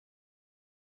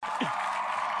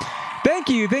Thank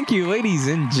you, ladies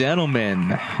and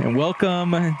gentlemen, and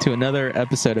welcome to another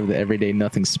episode of the Everyday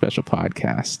Nothing Special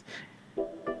podcast.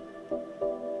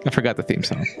 I forgot the theme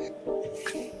song.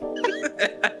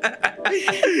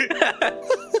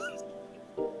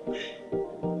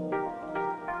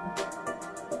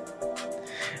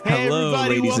 Hey, hello,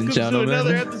 everybody, ladies and gentlemen. Welcome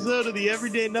to another episode of the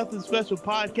Everyday Nothing Special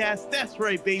podcast. That's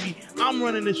right, baby. I'm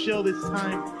running the show this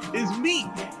time. It's me.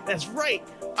 That's right.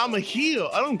 I'm a heel.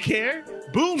 I don't care.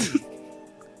 Boom.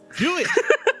 Do it.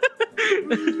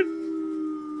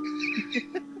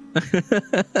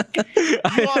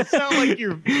 You all sound like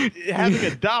you're having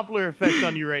a Doppler effect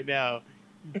on you right now.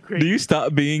 Do you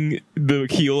stop being the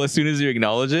heel as soon as you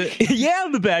acknowledge it? Yeah,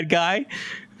 I'm the bad guy.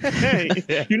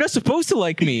 Hey. You're not supposed to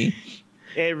like me.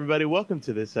 Hey, everybody. Welcome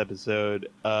to this episode.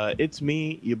 It's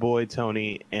me, your boy,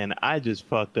 Tony, and I just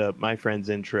fucked up my friend's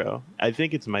intro. I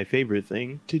think it's my favorite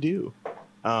thing to do.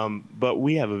 But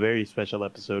we have a very special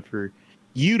episode for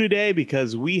you today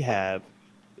because we have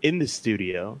in the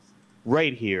studio,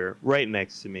 right here, right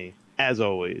next to me, as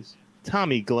always,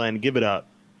 Tommy Glenn. Give it up.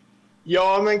 Yo,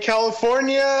 I'm in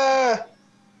California.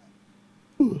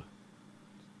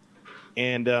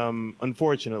 And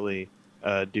unfortunately,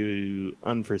 due to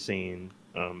unforeseen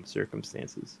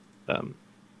circumstances,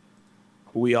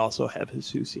 we also have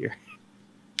Jesus here.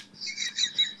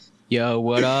 Yo,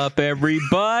 what up,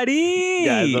 everybody?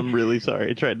 Guys, I'm really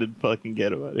sorry. I tried to fucking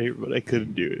get him out of here, but I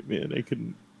couldn't do it, man. I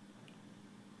couldn't.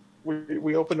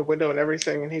 We opened the window and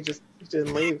everything, and he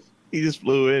didn't leave. He just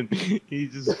flew in. He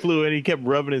just flew in. He kept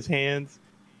rubbing his hands.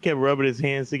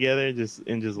 Together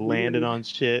and just landed on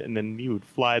shit, and then he would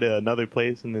fly to another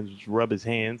place and then just rub his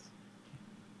hands.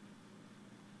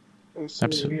 It was so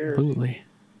Absolutely.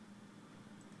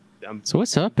 I'm So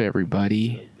what's up,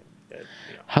 everybody?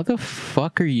 How the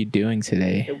fuck are you doing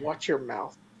today? Hey, watch your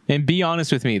mouth. And be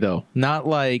honest with me, though. Not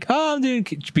like, oh, I'm doing.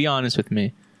 Be honest with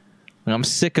me. I'm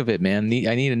sick of it, man.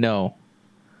 I need to know.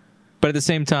 But at the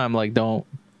same time, like, don't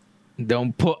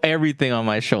put everything on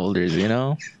my shoulders. You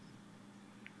know.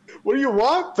 What do you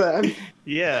want, then?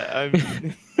 Yeah,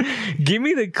 Give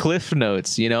me the cliff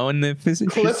notes, you know, and if she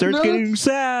Cliff starts notes? getting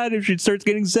sad,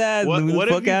 what move the if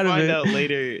fuck you out of find it. out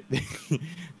later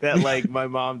that like my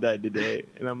mom died today,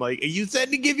 and I'm like, you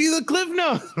said to give you the cliff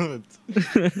notes.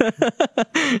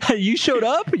 You showed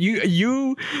up.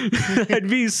 You. I'd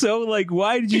be so like,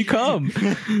 why did you come?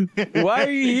 Why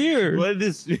are you here? What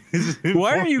is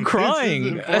Why are you this is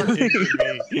crying? important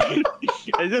to me.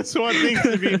 I just want things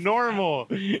to be normal.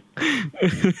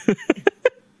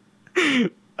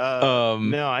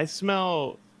 No, I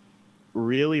smell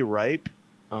really ripe.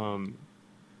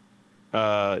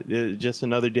 Just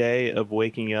another day of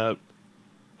waking up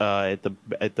at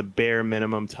the bare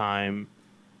minimum time,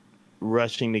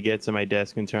 rushing to get to my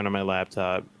desk and turn on my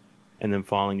laptop, and then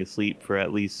falling asleep for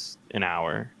at least an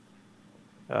hour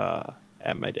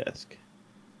at my desk.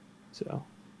 So,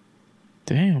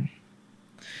 Damn.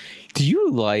 Do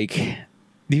you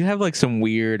have like some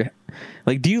weird,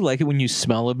 like, do you like it when you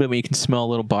smell a bit, when you can smell a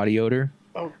little body odor?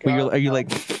 Oh, When God. are you like,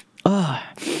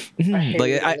 hate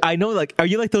like it. I know, like, are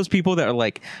you like those people that are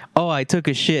like, oh, I took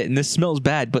a shit and this smells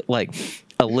bad, but like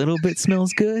a little bit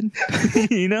smells good,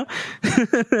 you know?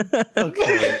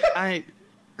 okay,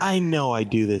 I know I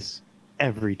do this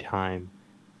every time,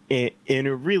 and it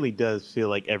really does feel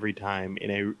like every time,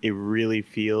 and it really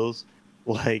feels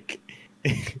like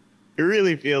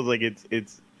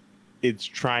it's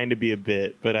trying to be a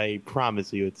bit, but I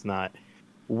promise you it's not.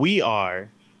 We are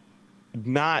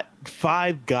not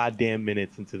 5 goddamn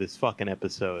minutes into this fucking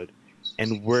episode,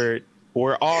 and we're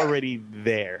already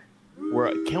there.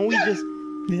 Can we just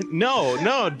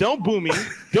no, don't boo me.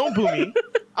 Don't boo me.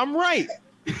 I'm right.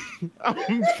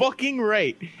 I'm fucking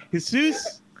right.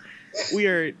 Jesus, we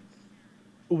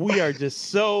were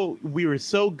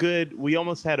so good. We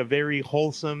almost had a very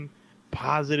wholesome,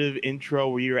 positive intro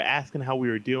where you were asking how we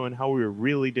were doing, how we were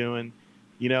really doing.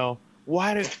 You know,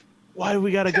 why do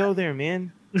we gotta go there,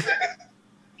 man?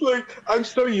 Like, I'm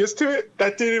so used to it,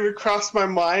 that didn't even cross my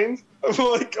mind. I'm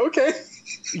like, okay.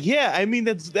 Yeah, I mean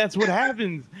that's what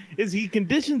happens is he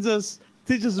conditions us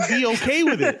to just be okay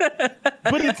with it,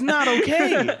 but it's not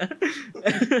okay.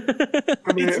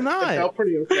 I mean, It's it not. felt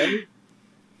pretty okay.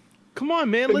 Come on,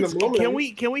 man. In the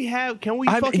moment. Can we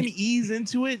fucking ease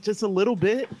into it just a little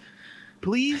bit,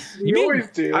 please? You always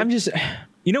do. I'm just,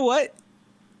 you know what?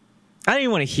 I don't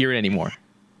even want to hear it anymore.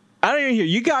 I don't even hear.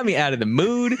 You got me out of the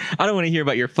mood. I don't want to hear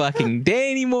about your fucking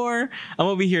day anymore. I'm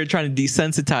over here trying to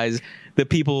desensitize the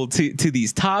people to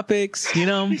these topics, you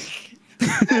know?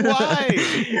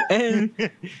 Why?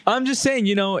 And I'm just saying,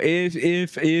 you know, if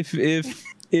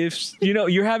if you know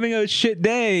you're having a shit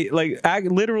day, like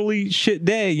literally shit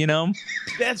day, you know,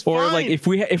 That's or fine. like if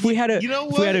we had a You know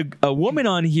if we had a woman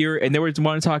on here and they were to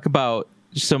want to talk about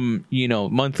some, you know,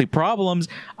 monthly problems,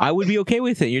 I would be okay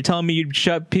with it. You're telling me you'd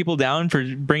shut people down for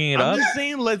bringing it I'm up? just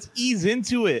saying, let's ease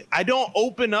into it. I don't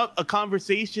open up a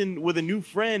conversation with a new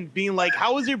friend being like,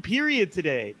 "How was your period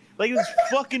today?" Like, it's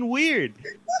fucking weird.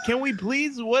 Can we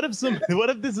please? What if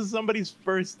this is somebody's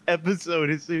first episode?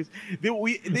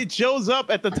 It shows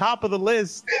up at the top of the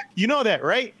list. You know that,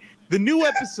 right? The new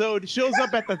episode shows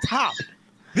up at the top.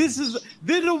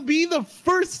 It'll be the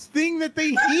first thing that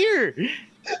they hear.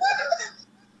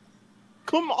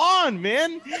 Come on,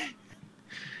 man.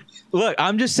 Look,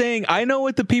 I'm just saying, I know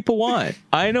what the people want.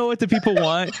 I know what the people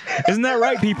want. Isn't that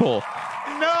right, people?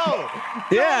 No.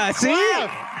 Yeah, Don't see?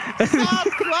 clap. Stop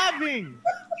clapping.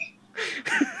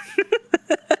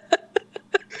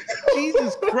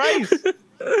 Jesus Christ.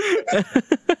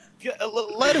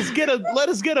 Let us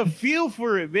get a feel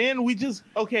for it, man.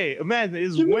 Okay, imagine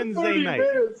it's Give me Wednesday 40 night.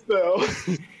 minutes, though.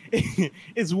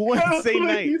 It's Wednesday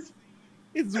night. Please.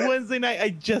 It's Wednesday night. I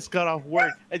just got off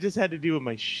work. I just had to deal with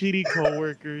my shitty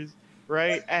coworkers,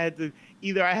 right? I had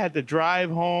to drive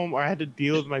home or I had to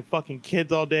deal with my fucking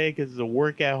kids all day because it's a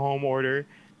work at home order.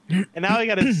 And now I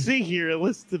got to sit here and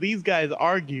listen to these guys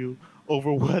argue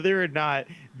over whether or not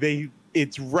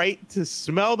it's right to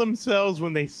smell themselves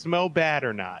when they smell bad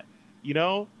or not, you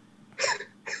know?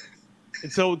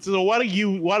 And so why don't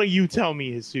you tell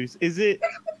me, Jesus? Is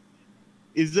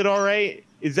it all right?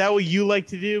 Is that what you like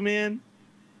to do, man?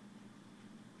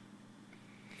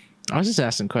 I was just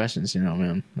asking questions, you know,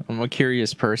 man. I'm a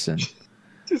curious person.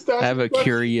 Just I have a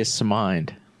curious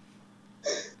mind.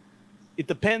 It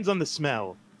depends on the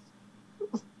smell.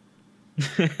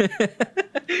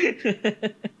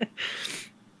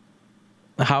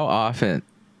 How often?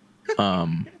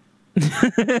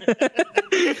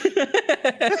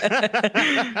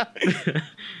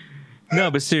 No,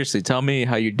 but seriously, tell me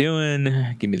how you're doing.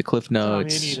 Give me the cliff Tommy, I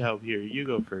notes. need help here. You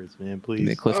go first, man, please. Give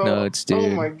me the cliff notes, dude. Oh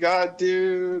my god,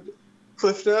 dude.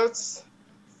 Cliff notes?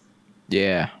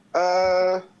 Yeah.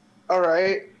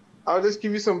 Alright. I'll just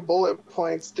give you some bullet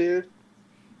points, dude.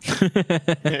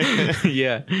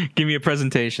 Yeah. Give me a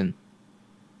presentation.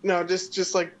 No,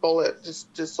 just like bullet.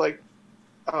 Just like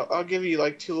I'll give you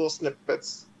like 2 little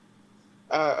snippets.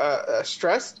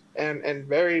 Stressed and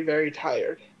very, very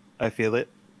tired. I feel it.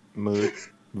 Mood,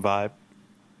 vibe.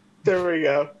 There we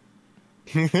go.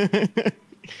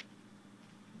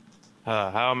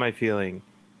 How am I feeling?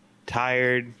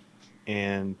 Tired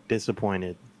and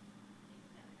disappointed.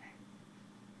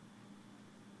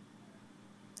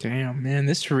 Damn, man,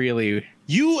 this really.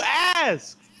 You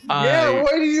asked. Yeah,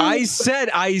 why do you? I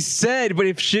said, but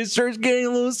if shit starts getting a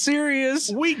little serious,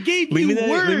 We gave leave you me,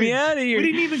 words. leave me out of here. We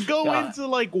didn't even go God. into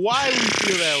like why we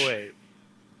feel that way.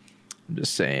 I'm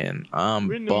just saying, I'm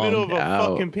We're in the middle of bummed a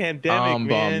out. fucking pandemic, I'm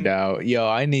man. bummed out. Yo,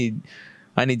 I need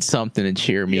something to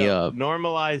cheer me Yo, up.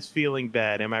 Normalize feeling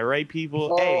bad. Am I right, people?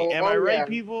 Oh, hey, am I right, yeah.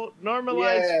 people?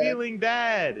 Normalize Yeah. feeling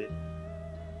bad.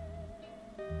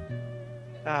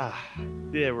 Yeah,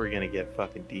 we're gonna get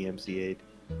fucking DMCA'd.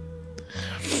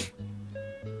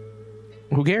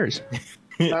 Who cares?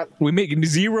 Not- We make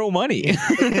zero money.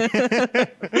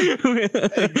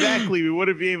 Exactly. We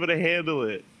wouldn't be able to handle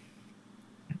it.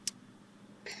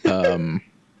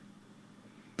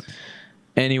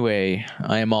 Anyway,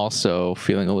 I am also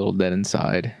feeling a little dead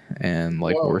inside and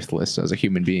like Whoa. worthless as a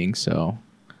human being. So,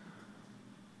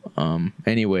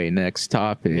 anyway, next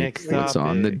topic. Next What's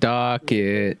on the topic.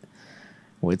 docket?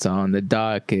 What's on the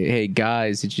docket? Hey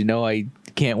guys, did you know I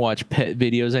can't watch pet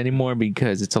videos anymore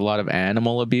because it's a lot of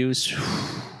animal abuse?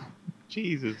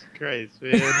 Jesus Christ,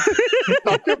 man.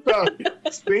 Talk about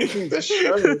stinking the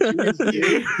show. Jeez,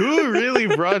 dude. Who really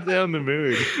brought down the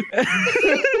mood?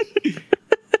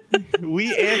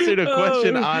 We answered a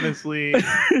question Oh. honestly, and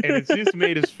it's just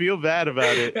made us feel bad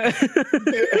about it.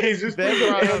 He's just That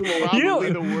brought up probably You know-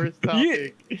 the worst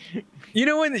topic. You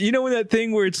know when that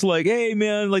thing where it's like, hey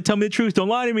man, like tell me the truth, don't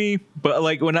lie to me. But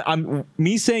like when I'm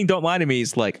me saying don't lie to me,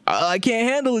 it's like I can't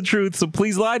handle the truth, so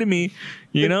please lie to me.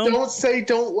 You know,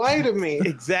 Don't lie to me.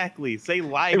 Exactly. Say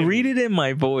lie. To read me. it in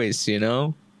my voice. You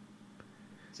know,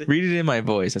 read it in my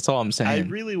voice. That's all I'm I saying.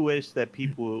 really wish that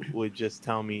people would just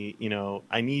tell me,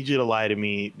 I need you to lie to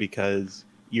me because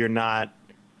you're not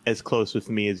as close with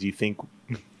me as you think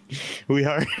we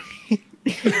are.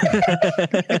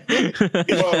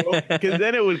 Whoa. Because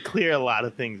then it would clear a lot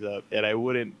of things up, and I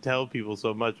wouldn't tell people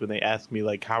so much when they ask me,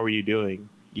 like, how are you doing?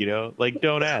 Like,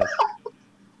 don't ask.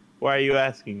 Why are you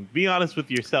asking? Be honest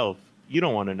with yourself. You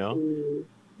don't want to know.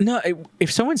 No,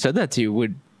 if someone said that to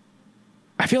you,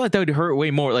 I feel like that would hurt way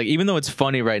more. Like, even though it's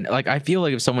funny, right? Like, I feel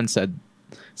like if someone said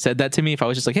that to me, if I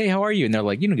was just like, "Hey, how are you?" and they're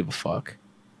like, "You don't give a fuck,"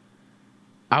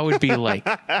 I would be like,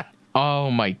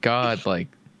 "Oh my god!" Like,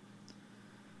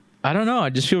 I don't know. I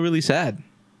just feel really sad.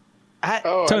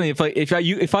 Tony,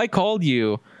 if I called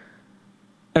you,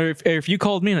 or if you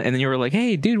called me and then you were like,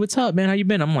 "Hey, dude, what's up, man? How you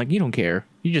been?" I'm like, "You don't care.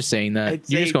 You're just saying that.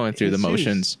 You're just going through the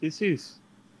motions." Jesus.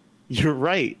 You're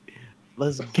right.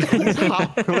 Let's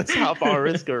hop on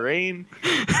Risk of Rain,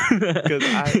 because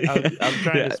I'm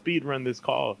trying to speed run this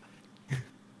call.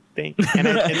 And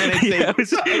then I'd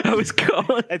say, I was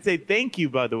calling. I'd say thank you,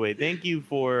 by the way. Thank you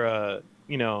for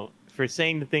for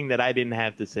saying the thing that I didn't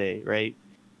have to say, right?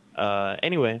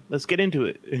 Anyway, let's get into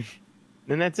it.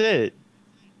 And that's it.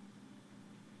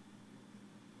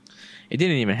 It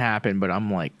didn't even happen, but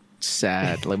I'm like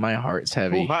sad. Like, my heart's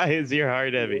heavy. Why is your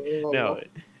heart heavy? No.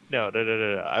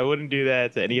 I wouldn't do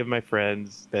that to any of my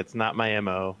friends. That's not my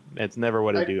MO. That's never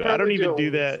what I do. I don't even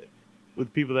do that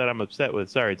with people that I'm upset with.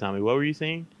 Sorry, Tommy. What were you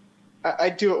saying? I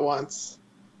do it once.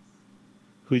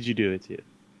 Who'd you do it to?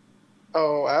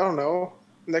 Oh, I don't know.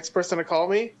 Next person to call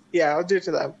me? Yeah, I'll do it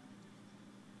to them.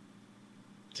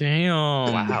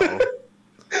 Damn. Wow.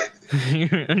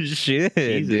 Shit,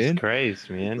 Jesus dude. Christ,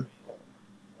 man.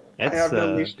 I have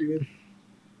no leash, dude.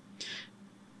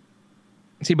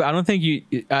 See, but I don't think you.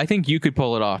 I think you could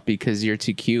pull it off because you're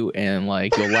too cute and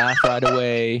like you'll laugh right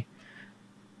away.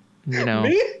 You know,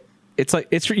 Me? it's like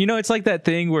it's like that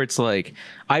thing where it's like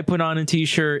I put on a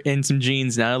t-shirt and some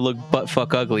jeans and I look butt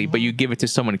fuck ugly, but you give it to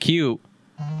someone cute,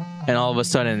 and all of a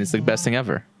sudden it's the best thing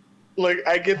ever. Like,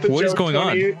 I get the What joke is going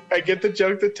Tony, on? I get the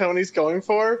joke that Tony's going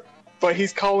for, but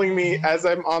he's calling me as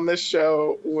I'm on this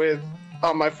show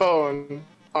on my phone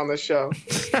on the show.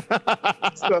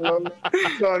 So,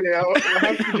 Tony, I'll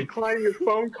have to decline your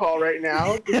phone call right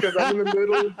now because I'm in the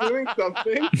middle of doing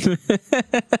something.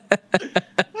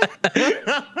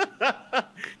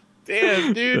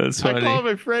 Damn, dude. That's I funny. called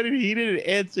my friend and he didn't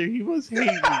answer. He must hate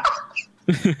me.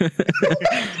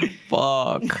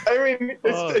 Fuck. I mean,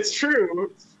 it's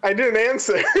true. I didn't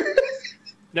answer.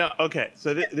 No, okay.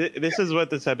 So this is what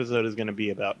this episode is going to be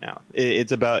about now.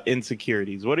 It's about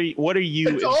insecurities. What are you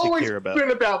It's always insecure about?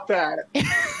 been about that.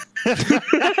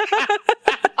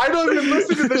 I don't even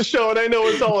listen to the show, and I know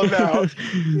what it's all about.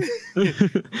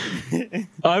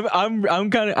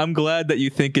 I'm glad that you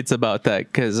think it's about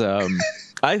that because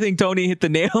I think Tony hit the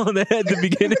nail on the head at the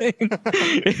beginning.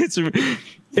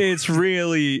 It's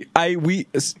really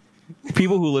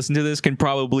people who listen to this can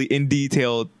probably in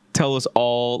detail tell us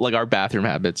all like our bathroom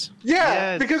habits. Yeah,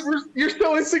 Yes. because you're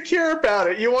so insecure about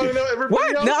it. You want to know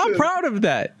everybody else. No, I'm proud of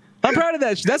that. I'm proud of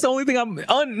that. That's the only thing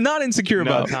I'm not insecure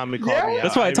No, about. Tommy called me out.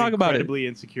 That's why I talk about it. I'm incredibly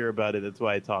insecure about it. That's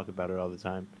why I talk about it all the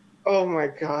time. Oh my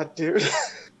god, dude.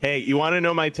 Hey, you want to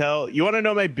know my tell? You want to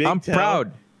know my big I'm tell?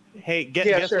 proud. Hey,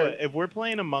 Yeah, guess sure. what? If we're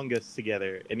playing Among Us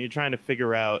together and you're trying to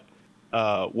figure out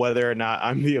whether or not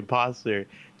I'm the imposter,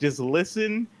 just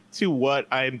listen to what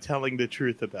I'm telling the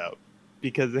truth about.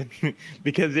 Because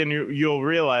then you'll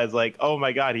realize, like, oh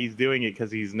my god, he's doing it because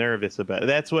he's nervous about it.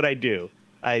 That's what I do.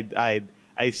 I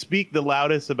speak the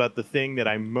loudest about the thing that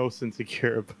I'm most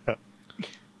insecure about.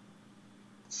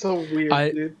 So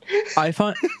weird, dude. I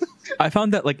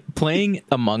found that like playing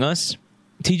Among Us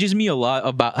teaches me a lot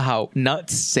about how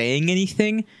not saying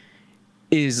anything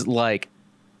is like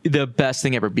the best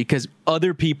thing ever because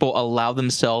other people allow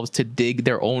themselves to dig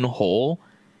their own hole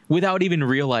without even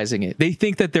realizing it. They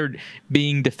think that they're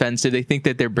being defensive. They think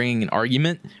that they're bringing an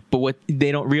argument, but what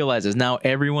they don't realize is now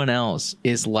everyone else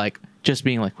is like just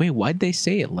being like, wait, why'd they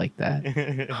say it like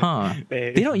that? Huh?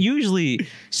 They don't usually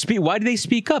speak. Why did they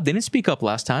speak up? They didn't speak up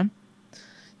last time.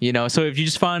 You know, so if you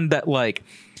just find that, like,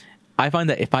 I find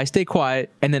that if I stay quiet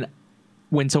and then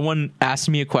when someone asks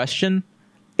me a question,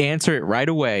 answer it right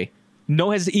away.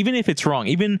 No hesitation, even if it's wrong,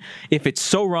 even if it's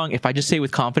so wrong, if I just say it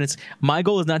with confidence, my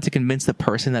goal is not to convince the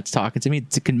person that's talking to me,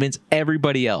 it's to convince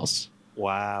everybody else.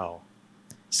 Wow.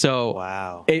 So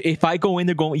Wow. if I go in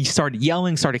there, you start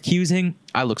yelling, start accusing,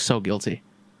 I look so guilty.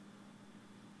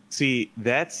 See,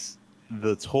 that's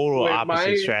the total Wait,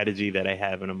 opposite strategy that I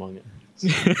have in Among Us.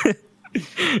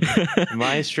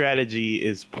 My strategy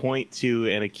is point to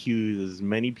and accuse as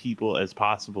many people as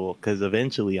possible because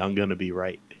eventually I'm going to be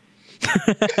right.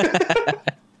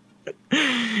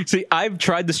 See, I've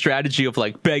tried the strategy of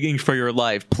like begging for your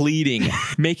life, pleading,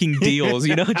 making deals,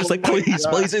 you know, just like,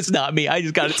 please, it's not me. I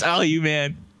just got to tell you,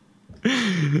 man.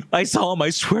 I saw him. I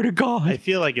swear to I God.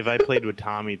 feel like if I played with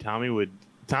Tommy's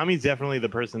definitely the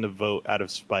person to vote out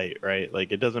of spite, right?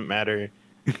 Like, it doesn't matter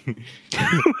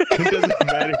It doesn't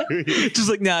matter who you Just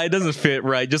like, nah, it doesn't fit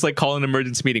right. Just like call an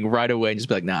emergency meeting right away and just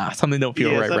be like, nah, something don't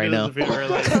feel right something right now. doesn't feel right.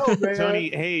 Like, Oh, man. Tony,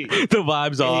 hey, The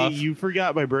vibe's hey, off. you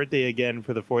forgot my birthday again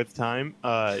for the 4th time.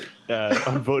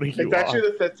 I'm voting you It's actually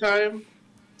off. the 5th time.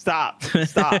 Stop.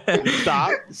 Stop.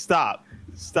 Stop. Stop.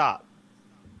 Stop.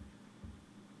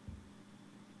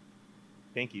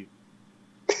 Thank you.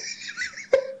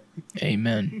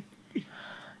 Amen.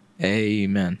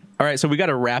 Amen. All right, so we got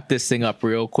to wrap this thing up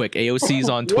real quick. AOC's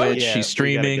on What? Twitch. Yeah, She's we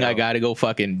streaming. gotta I go. got to go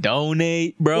fucking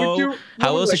donate, bro. Would you-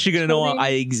 How would, else like, is she going to know 20? I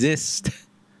exist?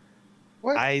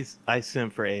 What? I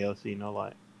simp for AOC, no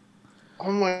lie.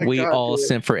 Oh my We god. all dude.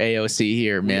 simp for AOC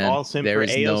here, man. We all simp There for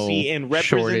is AOC no and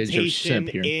shortage of representation simp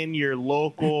here. in your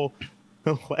local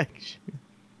election.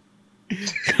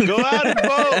 Go out and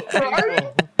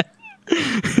vote.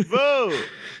 people.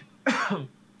 Vote.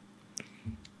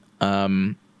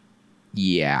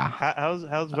 Yeah.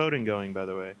 How's voting going, by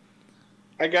the way?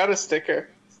 I got a sticker.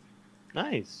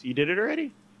 Nice. You did it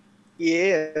already?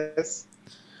 Yes.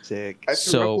 Sick. I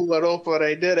threw up a little, but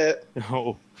I did it.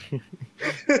 Oh.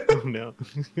 Oh no.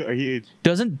 Are you?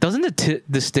 Doesn't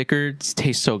the sticker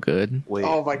taste so good? Wait.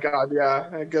 Oh my god,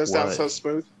 yeah. It goes down What? so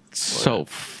smooth. So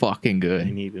fucking I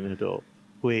good. need an adult.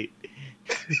 Wait.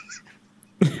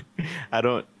 I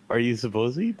don't. Are you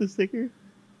supposed to eat the sticker?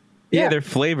 Yeah, Yeah. they're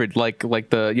flavored like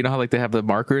the you know how like they have the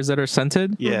markers that are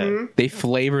scented? Yeah. Mhm. They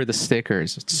flavor the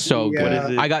stickers. It's so Yeah. good. What is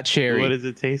it? I got cherry. What does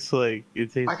it taste like?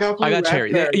 It tastes. I got blue I got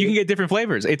cherry. raspberry. You can get different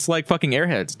flavors. It's like fucking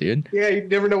Airheads, dude. Yeah, you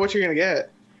never know what you're gonna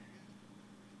get.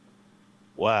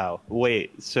 Wow.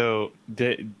 Wait. So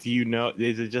do you know?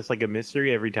 Is it just like a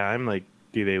mystery every time? Like,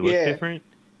 do they look Yeah. different?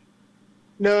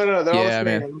 No, they're all Yeah, the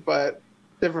man. same, but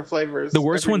different flavors. The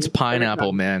worst every- one's every pineapple,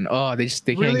 time. man. Oh, they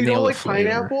can't Really, you nail don't the like flavor.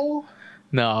 pineapple?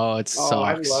 No, it sucks. Oh,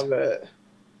 I love it.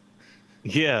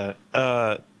 Yeah.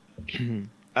 I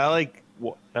like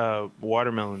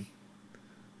watermelon.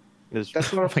 That's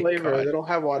not a Oh my flavor. God. They don't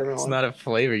have watermelon. It's not a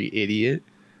flavor, you idiot.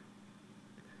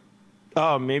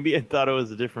 Oh, maybe I thought it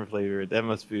was a different flavor. That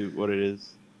must be what it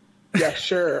is. Yeah,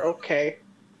 sure. Okay.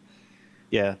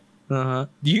 Yeah. Uh-huh.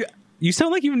 You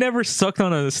sound like you've never sucked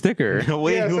on a sticker.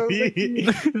 Wait, Yeah, sounds like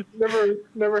wait.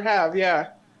 never have. Yeah.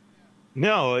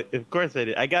 No, of course I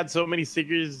did. I got so many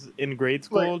stickers in grade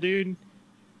school, Like, dude.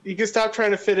 You can stop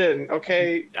trying to fit in.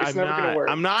 Okay, it's I'm never not. gonna work.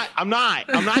 I'm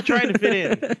not trying to fit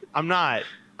in. I'm not.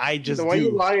 I just The way you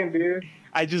do. lying, dude.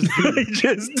 I just I do.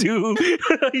 just do.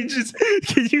 I just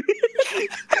can you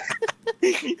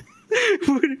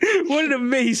what an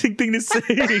amazing thing to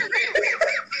say.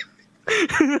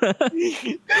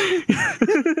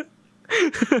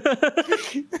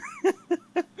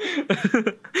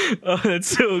 Oh, that's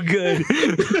so good.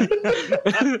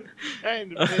 Trying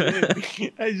to fit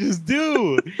in. I just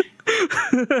do.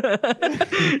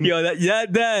 Yo,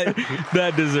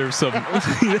 that deserves some.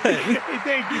 Hey,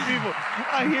 thank you, people.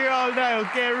 I'm here all night.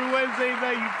 Okay, every Wednesday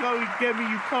night you come and get me.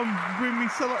 You come bring me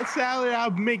some salad.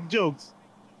 I'll make jokes.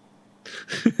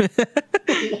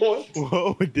 What?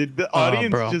 Whoa! Did the Oh,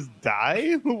 audience bro. just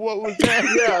die? What was that?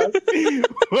 Yeah.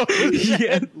 What was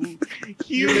Yeah. that?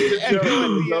 You Huge made a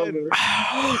echo joke.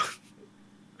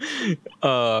 at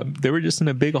the end. They were just in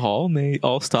a big hall and they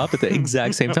all stopped at the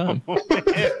exact same time.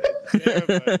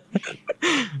 Terrifying.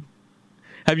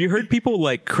 Have you heard people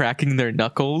like cracking their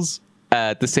knuckles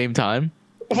at the same time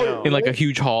No. in like a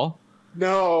huge hall?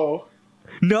 No.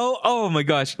 No. Oh my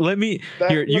gosh. Let me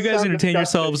That here. You must guys sound entertain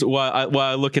disgusting. yourselves while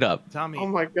I look it up. Tommy, Oh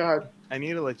my god. I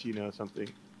need to let you know something.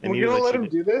 I We're need to gonna let you him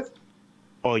do this?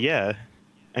 Oh yeah.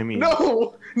 I mean,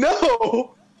 No.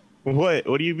 No. what?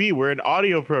 What do you mean? We're an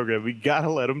audio program. We gotta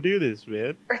let him do this,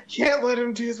 man. I can't let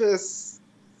him do this.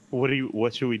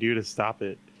 What should we do to stop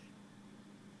it?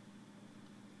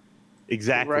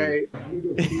 Exactly. Right.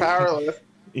 Powerless.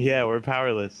 Yeah, we're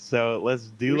powerless. So let's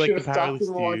do We like should the have stopped powerless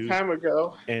him a long do, time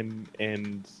ago.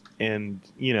 and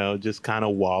you know, just kind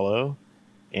of wallow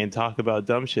and talk about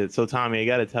dumb shit. So Tommy, I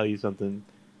gotta tell you something.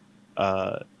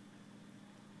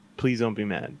 Please don't be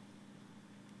mad.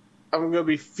 I'm gonna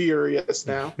be furious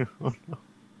now.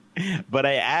 But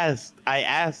I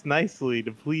asked nicely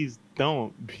to please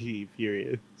don't be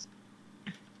furious.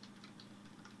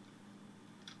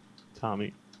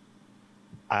 Tommy,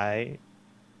 I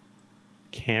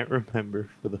can't remember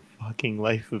for the fucking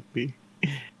life of me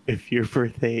if your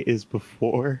birthday is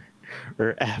before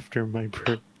or after my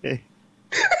birthday.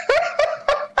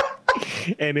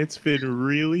 And it's been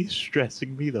really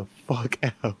stressing me the fuck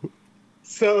out.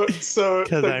 So Because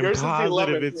I'm yours is the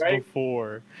positive 11th, it's right?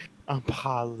 before. I'm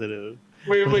positive.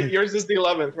 Wait, yours is the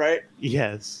 11th, right?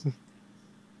 Yes.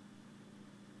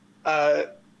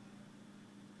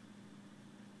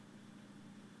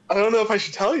 I don't know if I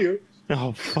should tell you.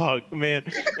 Oh fuck, man!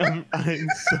 I'm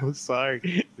so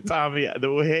sorry, Tommy.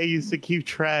 The way I used to keep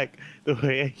track of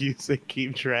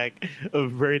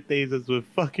birthdays is with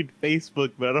fucking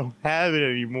Facebook, but I don't have it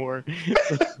anymore.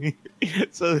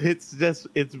 So it's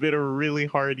been a really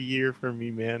hard year for me,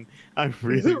 man. I'm Is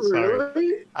really it sorry.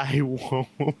 really? I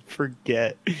won't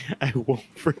forget. I won't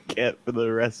forget for the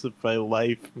rest of my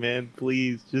life, man.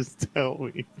 Please just tell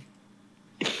me.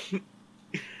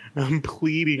 I'm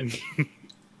pleading.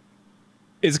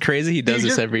 It's crazy he does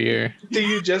this every year. Do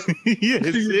you just?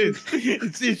 Yes,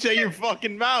 it's shut your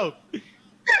fucking mouth.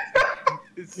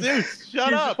 It's this.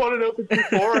 Shut you up. just want to know if it's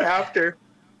before or after?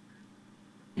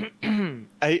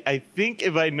 I think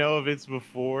if I know if it's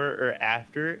before or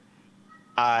after,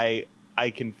 I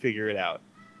can figure it out.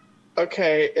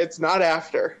 Okay, it's not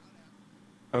after.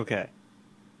 Okay.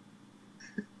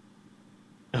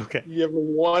 Okay. You have a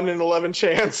 1 in 11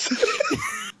 chance.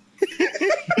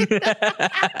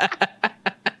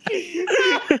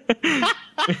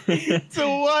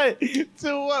 So what?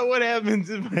 What happens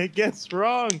if I guess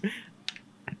wrong?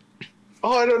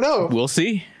 Oh, I don't know. We'll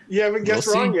see. You haven't guessed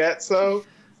We'll see. wrong yet, so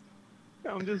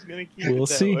I'm just gonna keep We'll it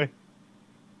that see. way.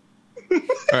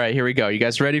 All right, here we go. You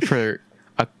guys ready for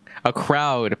a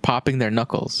crowd popping their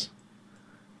knuckles?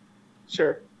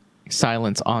 sure.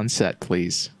 Silence on set,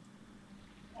 please.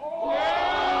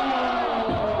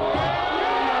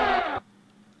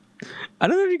 I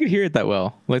don't know if you could hear it that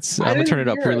well. I'm gonna turn it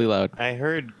up hear really it. loud. I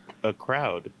heard a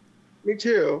crowd. Me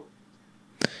too.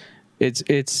 It's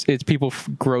people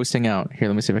grossing out. Here,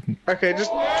 let me see if I can. Okay, just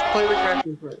play the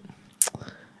cracking part.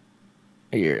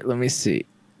 Here, let me see.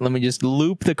 Let me just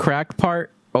loop the crack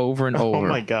part over and over. Oh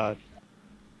my god.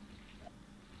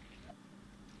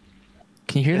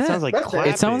 Can you hear It that? sounds like That's it.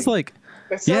 clapping. It sounds like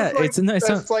That sounds Yeah, like, it's- no, it that's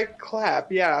sounds- like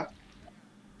clap. Yeah.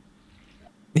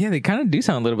 yeah, they kind of do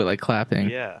sound a little bit like clapping.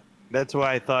 Yeah. That's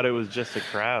why I thought it was just a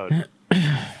crowd.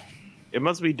 It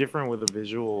must be different with a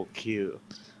visual cue.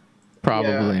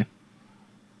 Probably. Oh,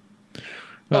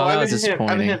 Well, I that have was a hint, I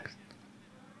have a disappointing. hint.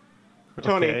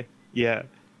 Tony. Okay. Yeah.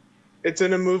 It's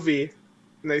in a movie,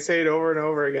 and they say it over and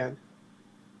over again.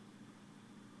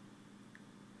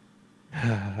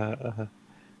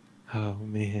 Oh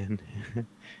man.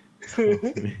 Oh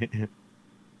man.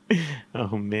 Oh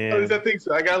Oh, man. I think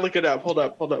so. I gotta look it up. Hold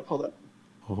up.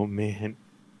 Oh man.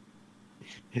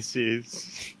 This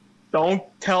is. Don't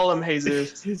tell him,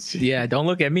 Jesus. Yeah, don't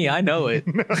look at me. I know it.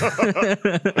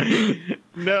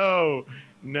 No,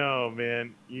 no,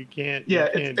 man. You can't. Yeah,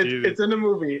 you can't do it's in a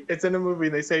movie. It's in a movie.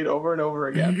 And they say it over and over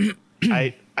again.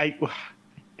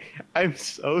 I'm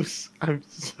so scared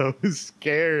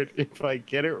if I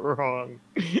get it wrong.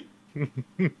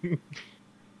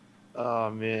 Oh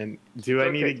man, do I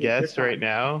need Okay, to take your guess right time.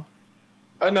 now?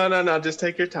 Oh no. Just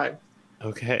take your time.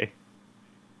 Okay.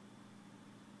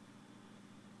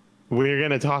 We're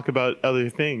gonna talk about other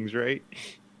things, right?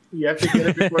 You have to get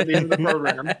it before the end of the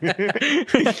program.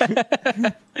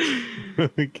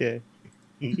 Okay.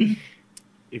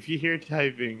 If you hear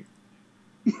typing,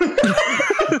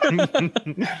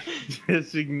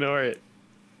 just ignore it.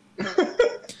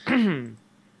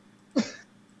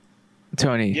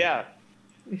 Tony. Yeah.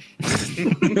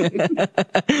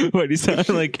 What do you sound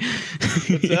like?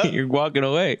 up? You're walking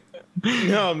away.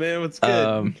 No, man, what's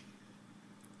good?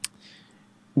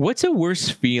 What's a worse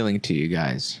feeling to you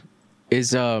guys?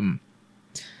 Is Getting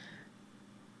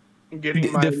The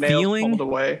my nails feeling- pulled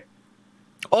away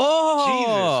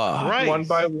oh Jesus Christ. one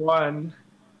by one.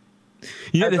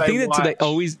 you know as the I thing watch.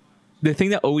 the thing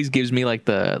that always gives me like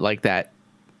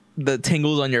the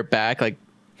tingles on your back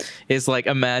is like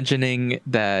imagining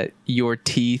that your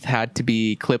teeth had to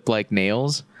be clipped like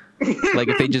nails. Like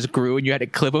if they just grew and you had to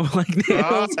clip them like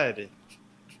nails. God.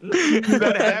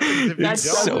 That happens if you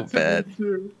That's don't. so bad.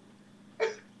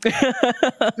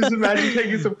 Just imagine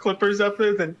taking some clippers up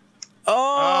there, then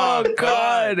Oh,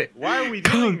 God. Why are we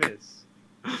doing Kunk.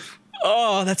 this?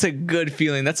 Oh, that's a good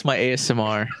feeling. That's my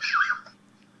ASMR.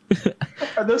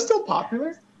 are those still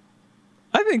popular?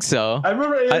 I think so. I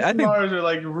remember I think- ASMRs are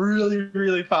like really,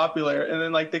 really popular, and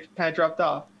then like they kind of dropped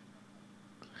off.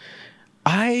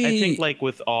 I think like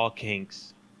with all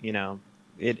kinks, you know,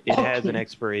 it All has an kinks.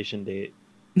 expiration date.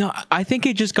 No, I think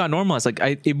it just got normalized. Like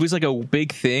it was like a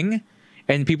big thing,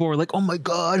 and people were like, "Oh my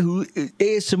god, who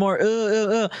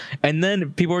ASMR?" And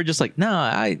then people were just like,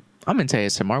 "Nah, I'm into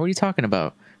ASMR. What are you talking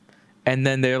about?" And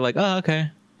then they're like, "Oh, okay."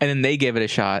 And then they gave it a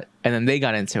shot, and then they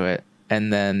got into it,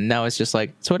 and then now it's just like,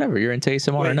 it's whatever. You're into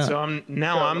ASMR or Wait, not? so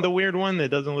I'm the weird one that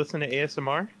doesn't listen to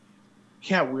ASMR?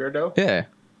 Yeah, weirdo. Yeah,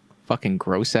 fucking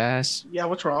gross ass. Yeah,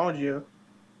 what's wrong with you?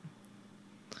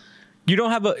 You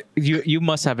don't have you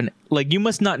must have like you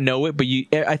must not know it, but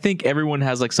I think everyone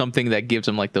has like something that gives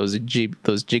them like those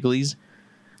jigglies.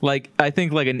 Like I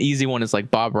think like an easy one is like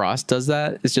Bob Ross does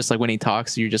that. It's just like when he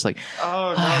talks, you're just like,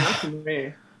 Oh no, that's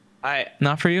me.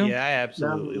 not for you. Yeah, I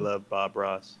absolutely love Bob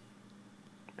Ross.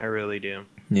 I really do.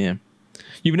 Yeah.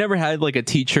 You've never had like a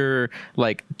teacher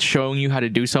like showing you how to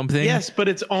do something? Yes, but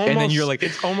it's almost. And then you're like,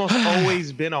 it's almost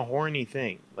always been a horny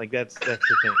thing. Like that's the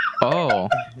thing. oh.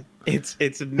 It's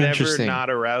never Interesting.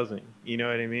 not arousing. You know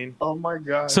what I mean? Oh my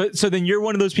god. So then you're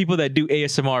one of those people that do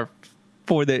ASMR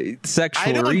for the sexual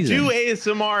I don't reason. do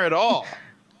ASMR at all.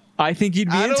 I think you'd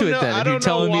be I into don't it know- then. I If you're don't know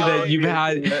telling me why that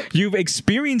you've you've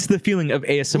experienced the feeling of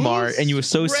ASMR Who's and you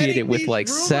associate it spreading with these like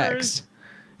rumors? sex.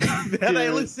 That I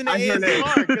Dude, listen to I heard it.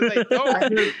 ASMR because I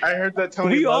don't. I heard that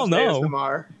Tony We all loves know.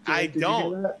 ASMR. I Did you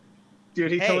don't. hear that?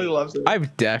 Dude, he Hey. totally loves it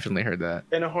I've definitely heard that.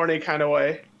 in a horny kind of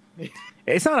way.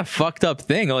 It's not a fucked up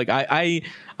thing. Like I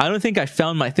don't think I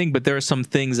found my thing, but there are some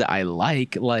things that I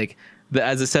like the,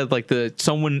 as I said, like the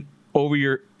someone over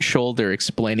your shoulder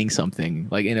explaining something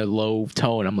like in a low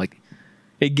tone. I'm like,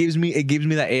 it gives me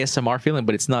that ASMR feeling,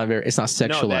 but it's not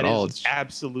sexual No, at that all. is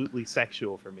absolutely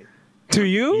sexual for me. To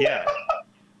you? Yeah.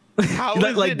 How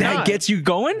That, is like it that not? gets you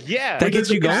going? Yeah, That gets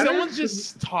you If going? Someone's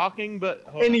just talking, but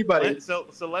hold on. Anybody. So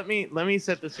let me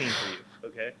set the scene for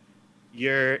you. Okay,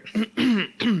 you're.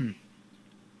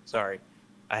 Sorry,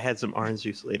 I had some orange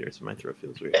juice later, so my throat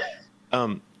feels weird.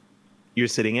 You're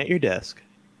sitting at your desk.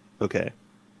 Okay,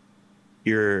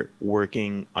 you're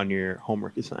working on your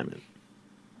homework assignment.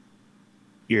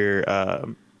 You're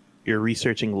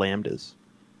researching lambdas.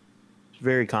 It's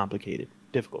very complicated,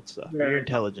 difficult stuff. Very You're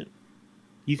intelligent.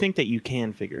 You think that you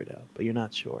can figure it out, but you're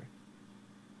not sure.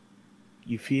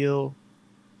 You feel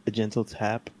a gentle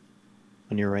tap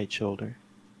on your right shoulder,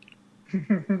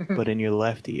 but in your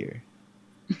left ear,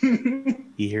 you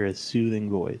hear a soothing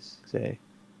voice say,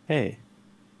 "Hey,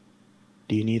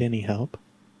 do you need any help?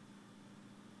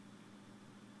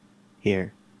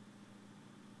 Here,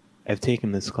 I've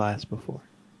taken this class before."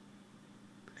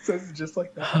 Says it just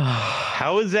like that.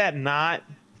 How is that not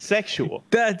sexual?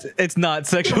 It's not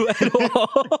sexual at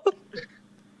all.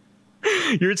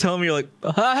 You're telling me you're like,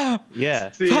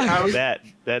 Yeah. See, I was- that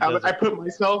I doesn't-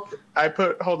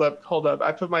 hold up.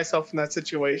 I put myself in that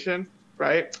situation,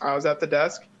 right? I was at the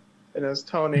desk, and it was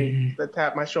Tony that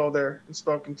tapped my shoulder and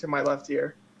spoke into my left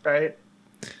ear, right?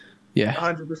 yeah.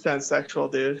 100% sexual,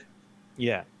 dude.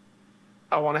 yeah.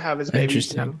 I want to have his baby.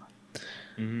 Interesting.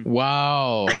 soon. Mhm.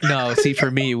 Wow. No, see,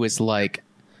 for me, it was like,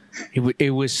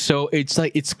 it was so, it's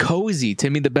like, it's cozy. To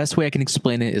me, the best way I can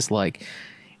explain it is like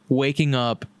waking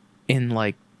up in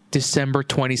like December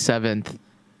 27th.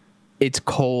 It's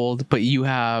cold, but you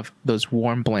have those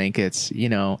warm blankets, you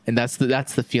know, and that's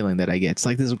the feeling that I get. It's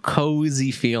like this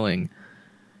cozy feeling.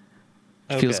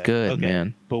 Feels good,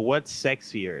 man. But what's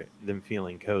sexier than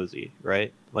feeling cozy,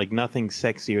 right? Like nothing's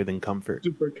sexier than comfort.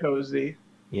 Super cozy.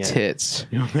 Yeah. Tits.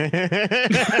 No,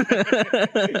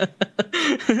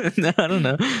 I don't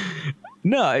know.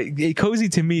 No, cozy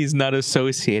to me is not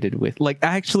associated with like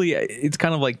actually it's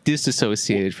kind of like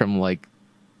disassociated from like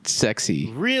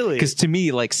sexy. Really? Because to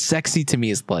me, like sexy to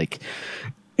me is like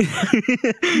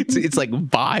it's like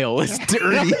vile, it's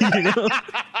dirty, you know.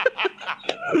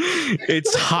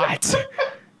 It's hot.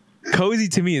 Cozy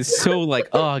to me is so like,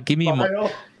 oh, give me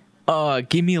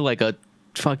like a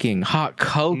fucking hot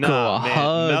cocoa, Nah, a man,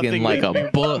 hug, and nothing like makes a me-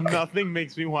 book. Nothing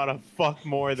makes me want to fuck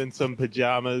more than some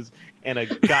pajamas and a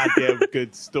goddamn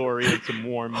good story and some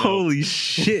warm milk. Holy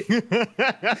shit!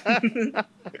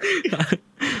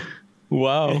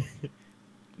 Wow.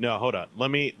 No, hold on.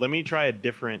 Let me try a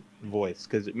different voice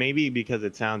because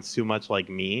it sounds too much like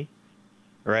me,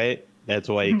 right? That's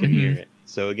why you can hear it.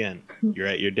 So again, you're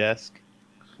at your desk,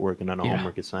 working on a Yeah.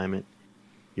 homework assignment.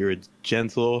 You're a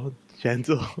gentle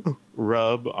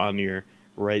rub on your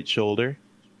right shoulder,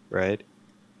 right?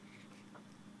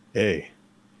 Hey,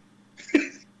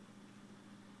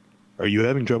 are you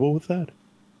having trouble with that?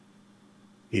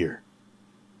 Here,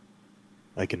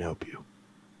 I can help you.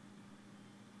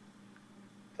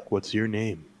 What's your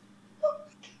name?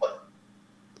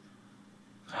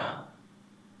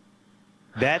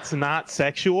 That's not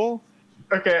sexual?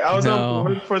 Okay, I was No. on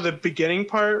board for the beginning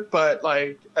part, but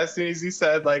like as soon as you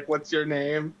said like "What's your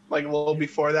name?" like a little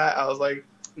before that, I was like,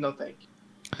 "No, thank you."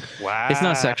 Wow. It's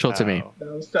not sexual to me.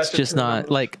 That was such It's a just turn not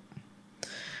on. like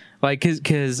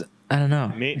because I don't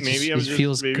know. Maybe it I'm just just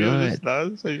feels maybe I'm good. just not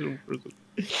a sexual person.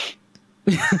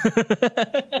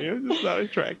 Maybe I'm just not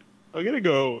attracted. I'm gonna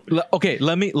go. Okay,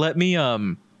 let me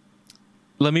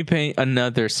paint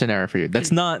another scenario for you.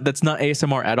 That's not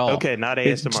ASMR at all. Okay, not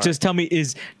It's- ASMR. just tell me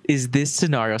is this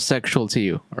scenario sexual to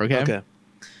you? Okay. Okay.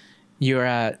 You're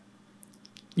at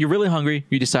you're really hungry.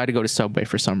 You decide to go to Subway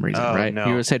for some reason, Oh, right? no.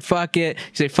 You said, fuck it. You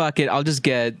say, fuck it. I'll just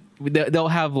get, they'll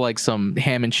have like some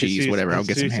ham and cheese, whatever. I'll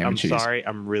get some ham and cheese. I'm sorry.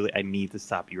 I need to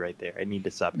stop you right there.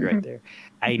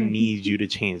 I need you to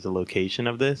change the location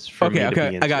of this. For me to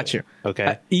be I got you.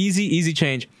 Okay. Easy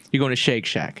change. You're going to Shake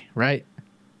Shack, right?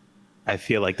 I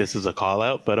feel like this is a call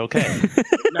out, but okay.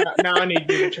 Now I need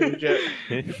you to change it.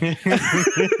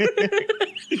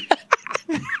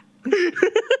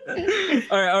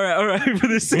 All right. For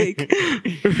the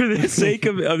sake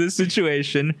of this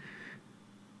situation,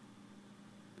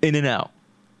 In-N-Out.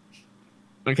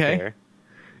 Okay, Fair.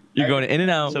 you're going to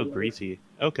In-N-Out. So greasy.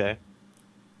 Okay.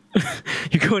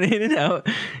 You're going In-N-Out.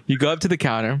 You go up to the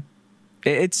counter.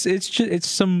 It's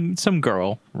some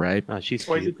girl, right? Oh, she's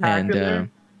Wait, is cute. it packed And in there?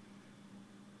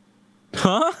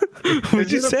 huh?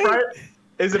 What'd you Is it say?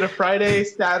 Is it a Friday,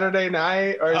 Saturday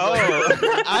night, or is Oh,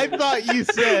 I thought you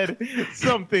said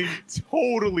something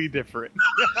totally different.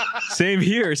 Same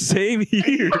here.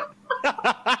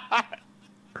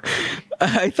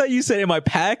 I thought you said, "Am I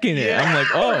packing it?" Yeah. I'm like,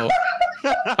 "Oh."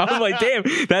 I'm like, "Damn,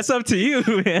 that's up to you,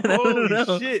 man." I don't know.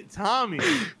 Holy shit, Tommy.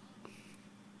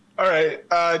 All right,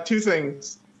 two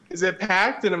things. Is it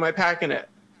packed, and am I packing it?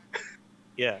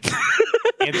 Yeah.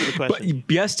 Answer the But question.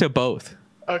 yes to both.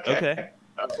 Okay.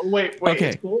 Wait. Okay.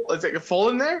 It's full? Is it full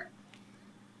in there?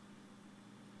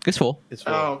 It's full. It's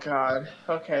full. Oh God.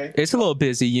 Okay. It's a little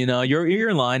busy, you know. You're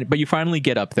in line, but you finally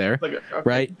get up there, Okay.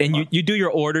 right? And you do your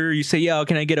order. You say, "Yo,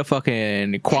 can I get a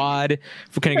fucking quad?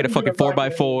 Can I get a fucking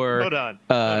 4x4?" Hold on.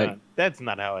 Hold on. That's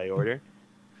not how I order.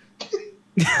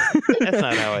 That's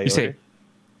not how I You say, order.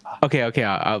 "Okay,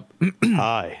 I'll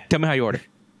Hi. tell me how you order."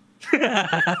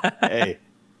 Hey.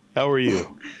 How are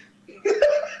you?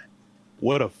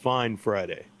 What a fine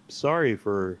Friday. Sorry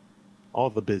for all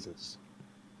the business.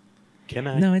 Can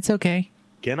It's okay.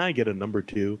 I get a number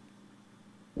 2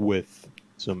 with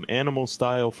some animal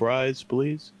style fries,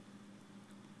 please?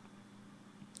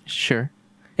 Sure.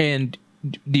 And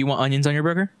do you want onions on your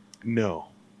burger? No.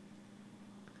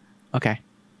 Okay.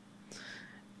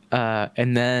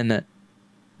 And then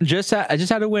just out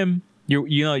of whim,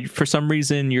 you know, for some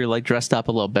reason you're like dressed up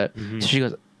a little bit. Mhm. So she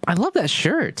goes, "I love that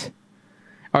shirt."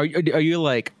 Are you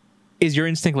like, is your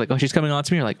instinct like, "Oh, she's coming on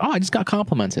to me," or like, "Oh, I just got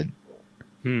complimented"?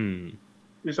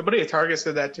 Somebody at Target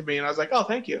said that to me, and I was like, "Oh,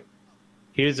 thank you."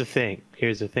 Here's the thing,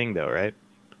 though, right?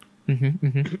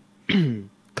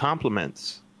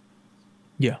 Compliments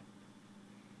Yeah.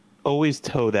 always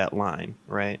toe that line,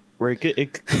 right? Where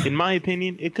it in my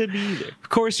opinion, it could be either. Of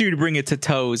course you'd bring it to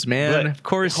toes, man. But Of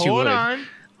course you hold would. on.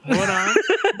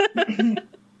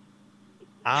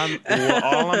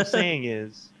 All I'm saying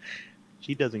is,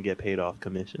 she doesn't get paid off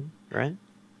commission, right?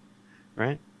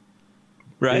 Right?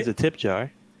 Right? There's a tip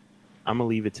jar. I'm gonna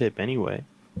leave a tip anyway,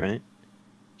 right?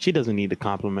 She doesn't need to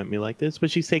compliment me like this, but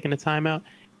she's taking the time out.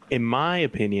 In my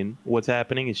opinion, what's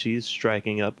happening is she's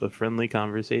striking up a friendly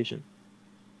conversation.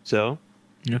 So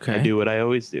Okay. I do what I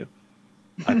always do.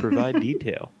 I provide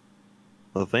detail.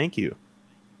 Well, thank you.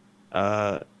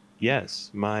 Yes,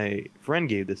 my friend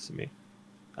gave this to me.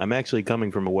 I'm actually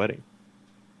coming from a wedding.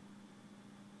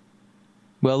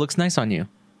 Well, it looks nice on you.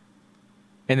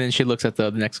 And then she looks at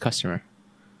the next customer.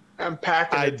 I'm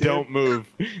packing I it. dude. don't move.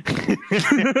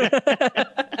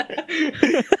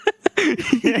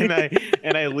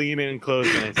 and I lean in close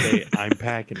and I say, "I'm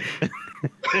packing it."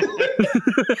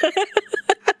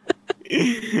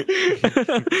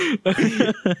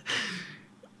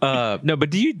 No, but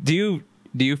do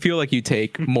you feel like you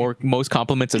take most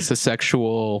compliments as a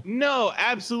sexual? No,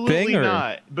 absolutely Thing, or-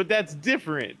 not. But that's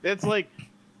different. That's like,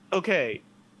 okay,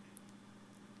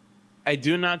 I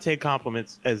do not take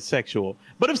compliments as sexual.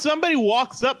 But if somebody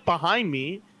walks up behind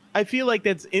me, I feel like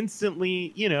that's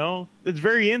instantly, that's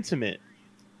very intimate.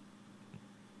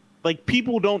 Like,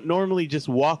 people don't normally just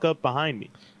walk up behind me.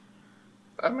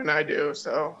 I mean, I do.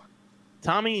 So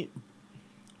Tommy,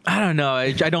 I don't know.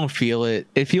 I don't feel it.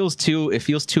 It feels too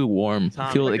warm. Tom,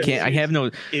 I feel it can't. I have no.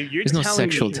 if you're There's no telling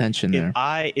sexual me tension there.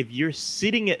 if you're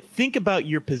sitting think about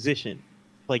your position,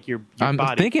 like your I'm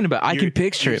body. thinking about. I You're- can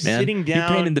picture you're it, man. Sitting down,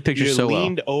 You're painting the picture you're so well.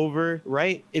 leaned over,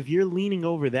 right? If you're leaning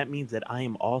over, that means that I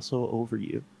am also over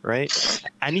you, right?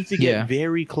 I need to get Yeah.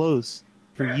 very close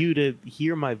for you to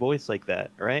hear my voice like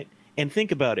that, right? And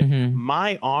think about it. Mhm.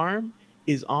 My arm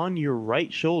is on your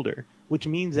right shoulder, which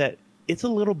means that it's a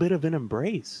little bit of an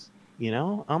embrace.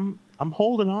 I'm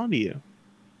holding on to you.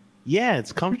 Yeah,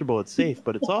 it's comfortable, it's safe,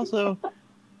 but it's also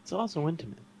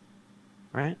intimate,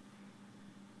 right?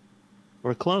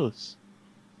 We're close.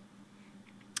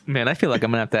 Man, I feel like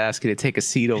I'm gonna have to ask you to take a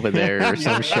seat over there or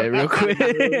some shit real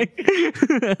quick.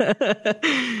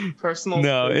 personal.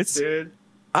 No, space, it's- dude.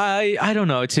 I don't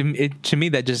know. To me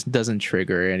that just doesn't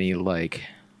trigger any like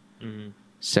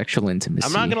sexual intimacy.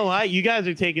 I'm not gonna lie, you guys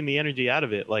are taking the energy out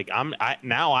of it. Like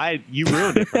you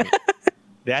ruined it for me.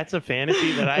 That's a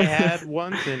fantasy that I had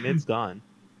once, and it's gone.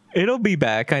 It'll be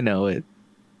back. I know it.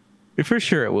 For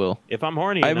sure, it will. If I'm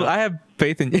horny, I have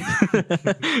faith in you.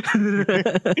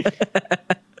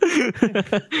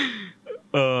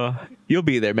 You'll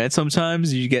be there, man.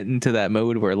 Sometimes you get into that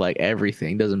mode where like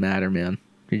everything doesn't matter, man.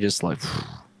 You're just like,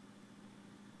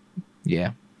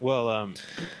 yeah. Well,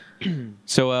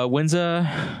 So when's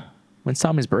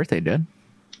Tommy's birthday, dude?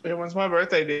 Yeah, when's my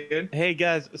birthday, dude? hey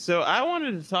guys, so I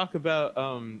wanted to talk about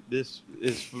this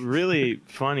really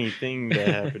funny thing that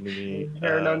happened to me.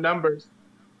 There are no numbers.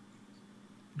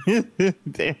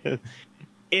 Damn.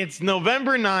 It's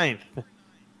November 9th.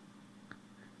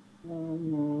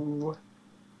 Ooh.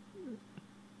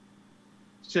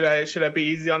 Should I be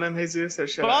easy on him, Jesus, or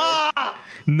should I?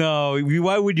 No.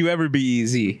 Why would you ever be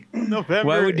easy? November.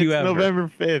 Why would you it's ever?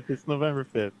 November 5th. It's November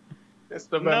 5th.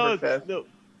 It's November 5th. No.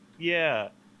 Yeah.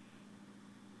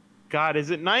 God, is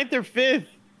it 9th or 5th?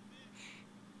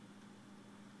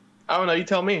 I don't know. You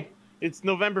tell me. It's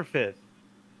November 5th.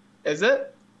 Is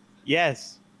it?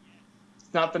 Yes.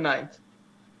 It's not the 9th.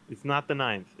 It's not the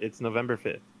 9th. It's November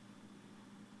 5th.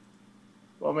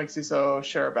 What makes you so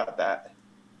sure about that?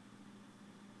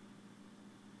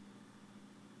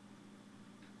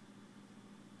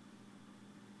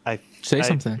 Say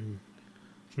something.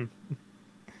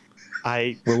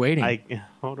 We're waiting.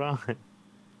 Hold on.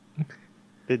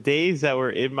 The days that were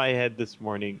in my head this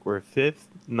morning were 5th,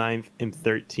 9th, and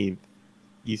 13th.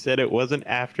 You said it wasn't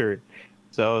after.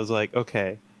 So I was like,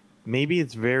 okay, maybe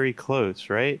it's very close,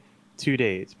 right? 2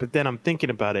 days. But then I'm thinking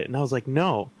about it, and I was like,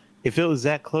 no. If it was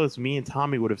that close, me and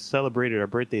Tommy would have celebrated our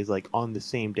birthdays like on the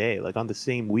same day, like on the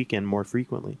same weekend more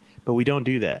frequently. But we don't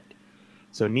do that.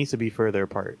 So it needs to be further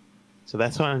apart. So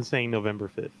that's why I'm saying November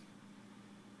 5th.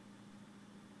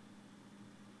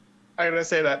 I gotta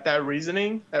say that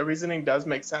reasoning does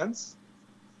make sense.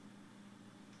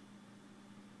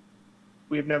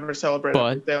 We've never celebrated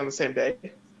a birthday on the same day.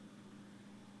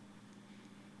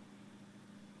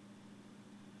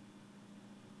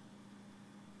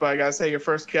 But I gotta say, your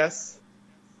first guess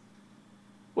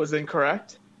was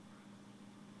incorrect.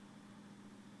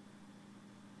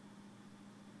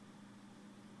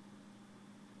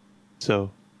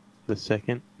 So, the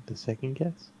second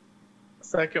guess?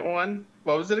 Second one,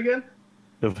 what was it again?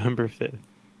 November 5th.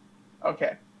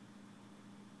 Okay.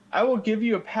 I will give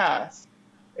you a pass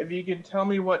if you can tell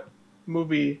me what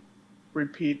movie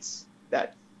repeats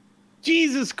that.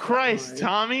 Jesus Christ, Alright.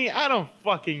 Tommy! I don't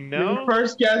fucking know. Your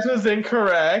first guess was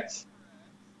incorrect.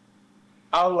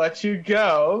 I'll let you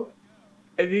go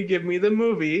if you give me the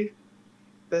movie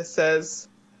that says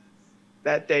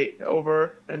that date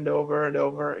over and over and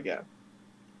over again.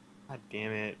 God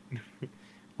damn it.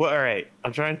 Well, alright.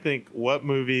 I'm trying to think, what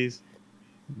movies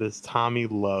does Tommy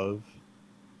love?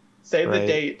 Say the Right.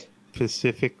 date.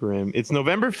 Pacific Rim. It's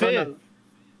November 5th. No.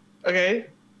 Okay.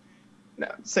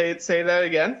 Now say that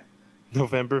again.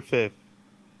 November 5th.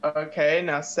 Okay,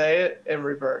 now say it in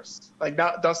reverse. Like,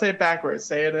 don't say it backwards.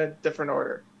 Say it in a different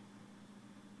order.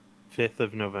 5th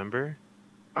of November?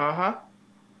 Uh-huh.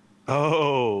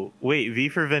 Oh, wait, V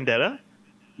for Vendetta?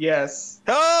 Yes.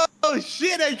 Oh,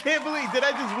 shit, I can't believe. Did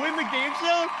I just win the game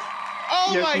show?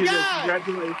 Oh, Yes, my you did. God.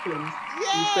 Congratulations.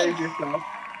 Yes! You saved yourself.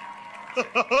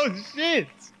 Oh, shit.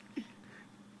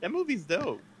 That movie's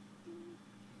dope.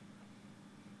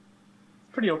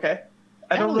 Pretty okay.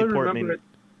 I don't Natalie really Portman. remember it.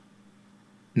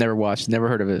 Never watched. Never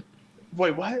heard of it.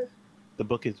 Wait, what? The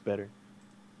book is better.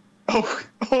 Oh,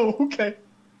 okay.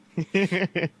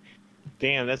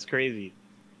 Damn, that's crazy.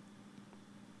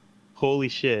 Holy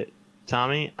shit.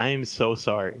 Tommy, I am so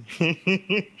sorry.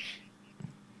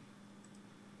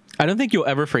 I don't think you'll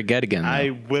ever forget again. Though. I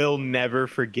will never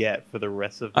forget for the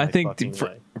rest of my I think fucking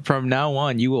life. from now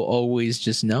on, you will always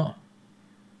just know.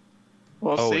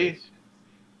 We'll Always. see.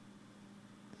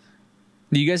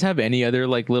 Do you guys have any other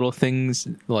like little things,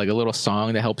 like a little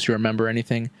song that helps you remember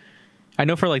anything? I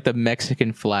know for like the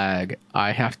Mexican flag,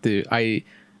 I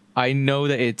know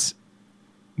that it's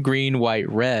green, white,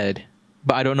 red,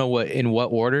 but I don't know in what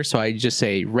order, so I just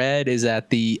say red is at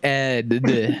the end. And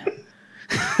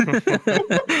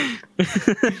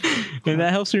that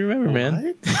helps me remember,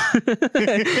 man.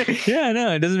 Yeah, I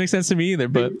know. It doesn't make sense to me either,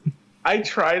 but I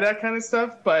try that kind of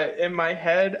stuff, but in my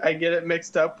head, I get it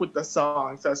mixed up with the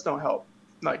song, so that's no help.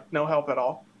 Like, no help at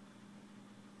all.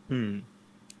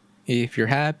 if you're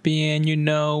happy and you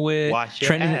know it, Wash your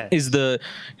Trenton ass. is the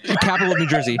capital of New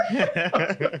Jersey.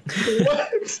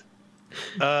 What?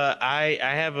 I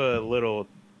have a little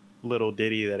little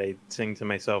ditty that I sing to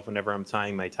myself whenever I'm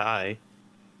tying my tie.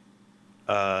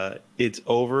 It's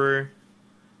over,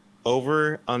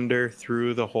 under,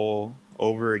 through the hole,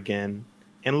 over again,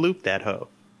 and loop that hoe.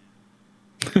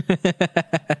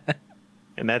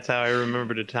 And that's how I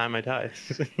remember to tie my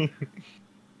ties.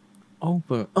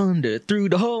 Over, under, through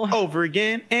the hole. Over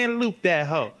again and loop that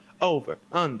hoe. Over,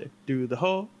 under, through the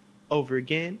hole. Over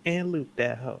again and loop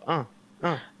that hoe.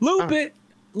 Loop it.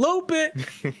 Loop it.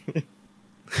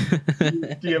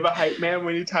 Do you have a hype man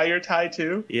when you tie your tie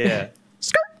too? Yeah.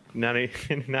 Skirt. Not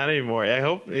anymore. I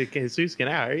hope Jesus can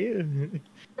hire you.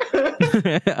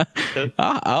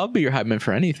 I'll be your hype man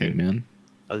for anything, man.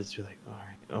 I'll just be like, all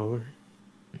right, over,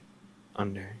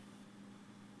 under,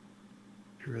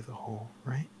 through the hole,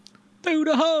 right? Through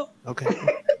the hole. Okay.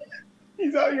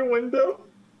 He's out your window.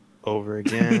 Over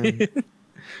again.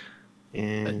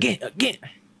 And Again.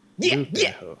 Yeah, loop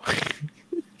yeah. that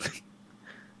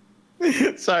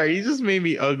hoe. Sorry, you just made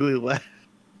me ugly laugh.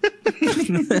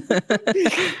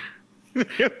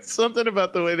 Something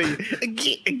about the way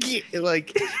that you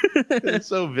like it's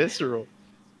so visceral.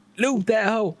 Loop that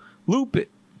hoe. Loop it.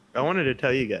 I wanted to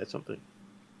tell you guys something.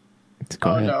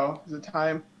 Go ahead. No, is it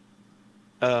time?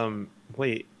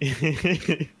 Wait.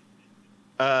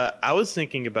 I was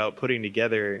thinking about putting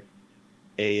together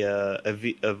an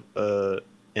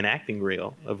acting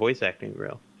reel, a voice acting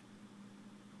reel.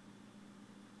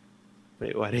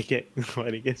 Wait, why did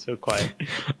it get so quiet?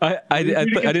 I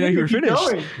didn't know you were finished.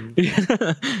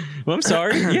 Well, I'm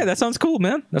sorry. Yeah, that sounds cool,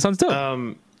 man. That sounds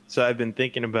dope. So I've been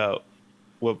thinking about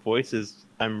what voices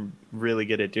I'm really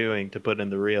good at doing to put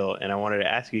in the reel, and I wanted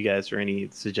to ask you guys for any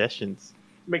suggestions.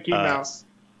 Mickey Mouse.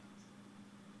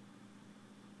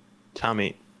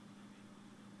 Tommy,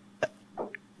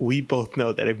 we both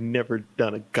know that I've never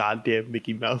done a goddamn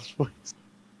Mickey Mouse voice.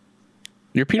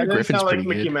 Your Peter That doesn't Griffin's sound pretty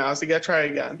like Mickey good. Mouse. You gotta try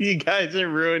again. You guys are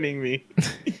ruining me.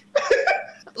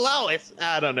 Lois,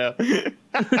 I don't know.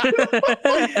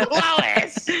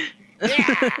 Lois,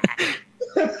 yeah.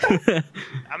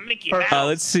 I'm Mickey Mouse.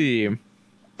 Let's see.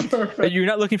 Perfect. You're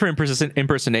not looking for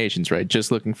impersonations, right?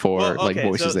 Just looking for Well, like okay,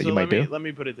 voices that you let might do. Let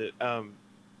me put it this.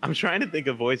 I'm trying to think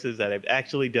of voices that I've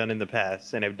actually done in the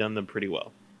past, and I've done them pretty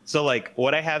well. So, like,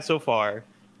 what I have so far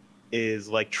is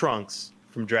like Trunks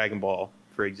from Dragon Ball,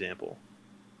 for example.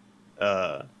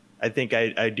 I think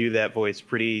I do that voice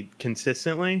pretty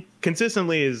consistently.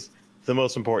 Consistently is the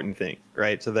most important thing,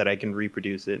 right? So that I can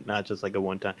reproduce it, not just like a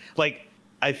one time. Like,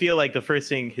 I feel like the first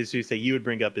thing Jesus that you would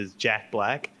bring up is Jack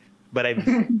Black, but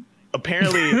I've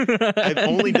apparently I've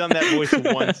only done that voice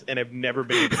once, and I've never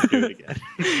been able to do it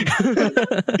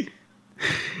again.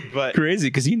 But Crazy,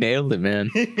 because you nailed it,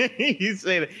 man. you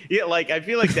say that, yeah. Like, I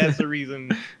feel like that's the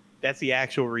reason. That's the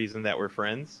actual reason that we're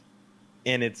friends,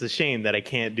 and it's a shame that I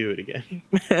can't do it again.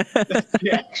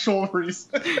 The actual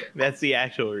reason. That's the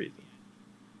actual reason.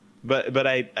 But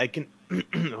I can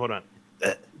hold on.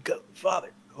 Father,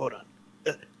 hold on.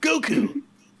 Goku.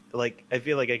 Like, I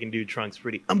feel like I can do Trunks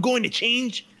pretty. I'm going to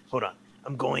change. Hold on.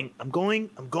 I'm going.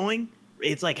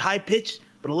 It's like high pitch,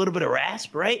 but a little bit of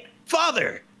rasp, right?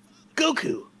 Father,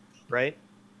 Goku, right?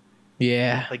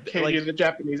 Yeah. Like, Can you the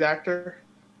Japanese actor?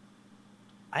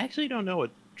 I actually don't know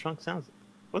what Trunks sounds like.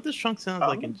 What does Trunks sound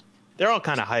like? They're all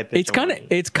kind of high pitched.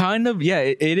 It's kind of yeah.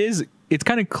 It is. It's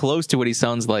kind of close to what he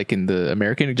sounds like in the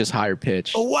American, just higher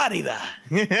pitch. Oh, Warida.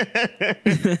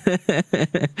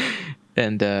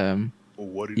 And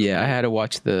yeah, I had to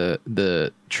watch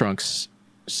the Trunks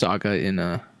saga in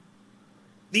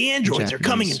The androids are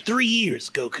coming in Japanese. 3 years,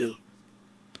 Goku.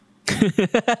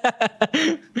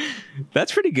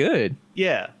 That's pretty good.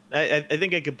 Yeah, I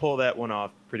think I could pull that one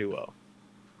off pretty well.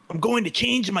 I'm going to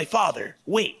change my father.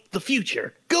 Wait, the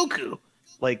future, Goku.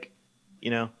 Like, you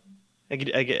know,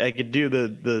 I could do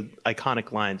the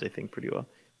iconic lines, I think, pretty well.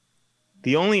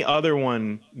 The only other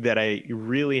one that I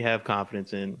really have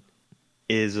confidence in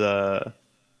is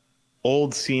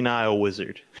old senile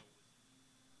wizard.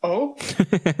 Oh,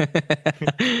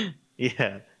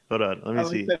 Yeah, hold on, let me I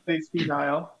see. like that he's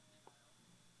senile.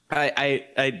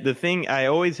 I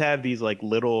always have these like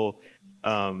little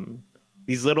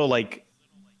like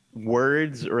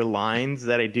words or lines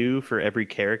that I do for every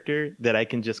character that I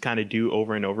can just kind of do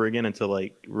over and over again until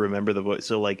like remember the voice.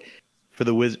 So like for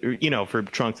the wizard, you know, for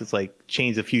Trunks it's like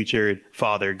change the future,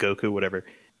 father, Goku, whatever.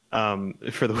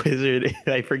 For the wizard,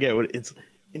 I forget what it's.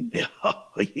 Oh,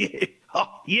 yeah.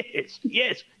 Oh, yes,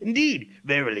 indeed,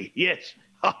 verily, yes.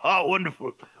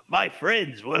 Wonderful. My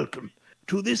friends, welcome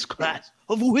to this class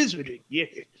of wizarding. Yes,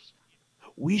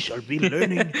 we shall be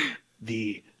learning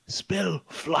the spell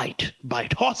flight by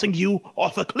tossing you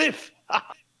off a cliff.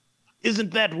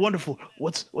 Isn't that wonderful?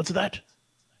 What's that?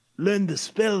 Learn the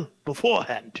spell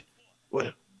beforehand.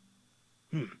 Well,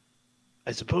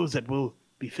 I suppose that will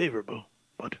be favorable.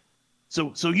 But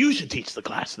so you should teach the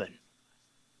class then.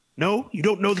 No, you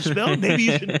don't know the spell. Maybe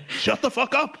you should shut the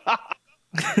fuck up.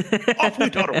 Off we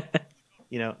toddle.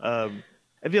 You know,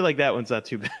 I feel like that one's not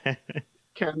too bad.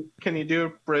 Can you do a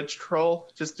bridge troll?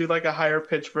 Just do like a higher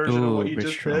pitch version of what you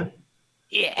just did.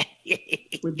 Yeah.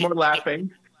 With more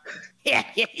laughing.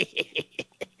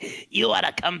 You want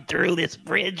to come through this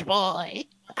bridge, boy?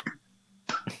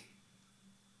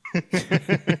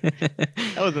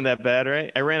 That wasn't that bad,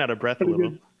 right? I ran out of breath a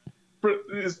little.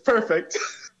 It's perfect.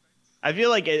 I feel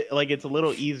like it's a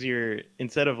little easier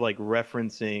instead of like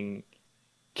referencing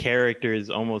characters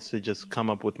almost to just come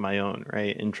up with my own,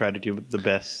 right? And try to do the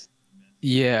best.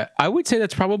 Yeah, I would say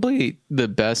that's probably the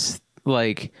best.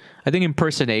 Like, I think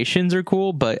impersonations are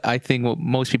cool, but I think what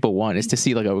most people want is to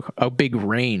see like a big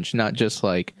range, not just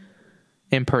like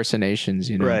impersonations,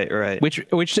 you know? Right.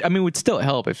 Which I mean would still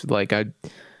help if like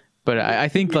but I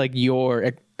think like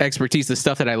your expertise, the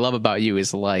stuff that I love about you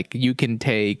is like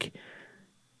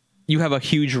you have a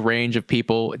huge range of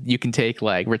people. You can take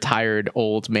like retired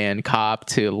old man cop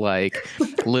to like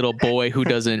little boy who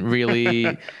doesn't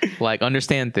really like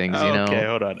understand things, you know? Okay,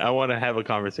 hold on. I want to have a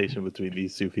conversation between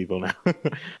these two people now.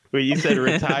 Wait, you said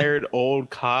retired old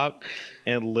cop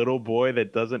and little boy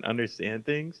that doesn't understand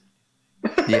things?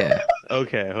 Yeah.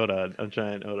 Okay, hold on. Hold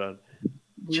on.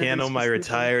 Channel my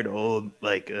retired old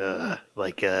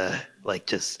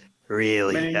just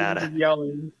really gotta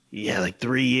yelling. Yeah, like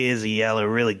 3 years of yelling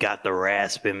really got the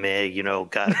rasp in there, you know,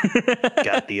 got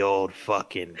the old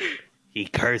fucking, he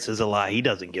curses a lot. He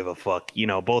doesn't give a fuck. You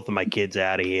know, both of my kids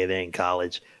out of here, they're in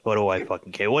college. What do I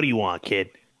fucking care? What do you want,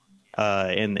 kid?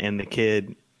 And the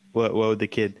kid, what would the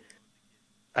kid,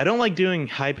 I don't like doing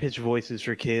high pitched voices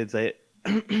for kids. I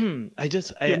try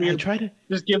to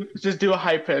just do a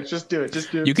high pitch. Just do it.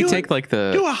 You can take like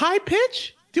do a high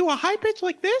pitch? Do a high pitch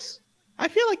like this? I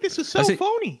feel like this is so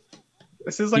phony.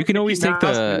 This is like you can always take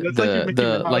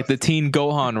the teen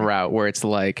Gohan route where it's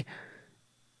like,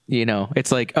 you know,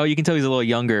 it's like, oh, you can tell he's a little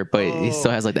younger, but he still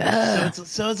has like that.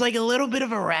 So it's like a little bit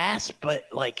of a rasp, but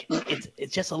like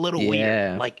it's just a little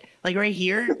weird. Like right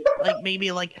here, like maybe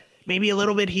a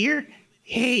little bit here.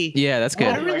 Hey, yeah, that's good.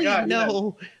 I really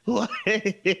know.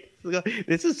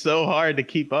 This is so hard to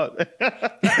keep up.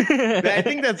 I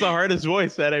think that's the hardest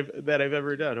voice that I've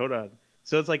ever done. Hold on.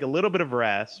 So it's like a little bit of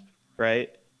rasp,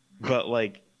 right? But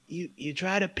like you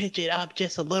try to pitch it up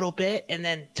just a little bit and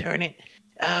then turn it.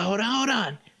 Hold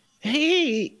on.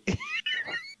 Hey,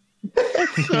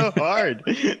 that's so hard.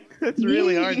 That's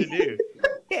really hard to do.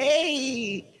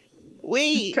 Hey,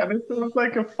 wait. Kind of sounds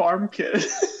like a farm kid.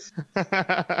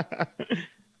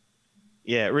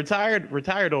 Yeah,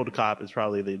 retired old cop is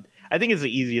probably I think it's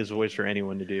the easiest voice for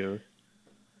anyone to do.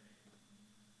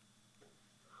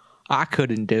 I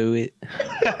couldn't do it.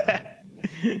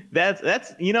 That's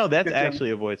actually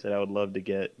a voice that I would love to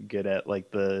get good at,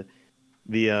 like the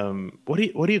what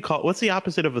do you call, what's the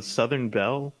opposite of a southern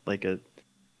belle? Like a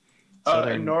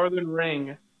southern... northern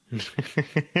ring. I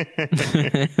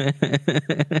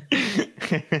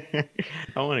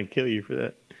want to kill you for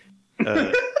that.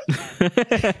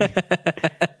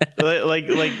 Like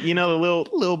you know, the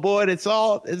little boy that's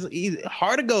he's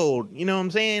heart of gold, you know what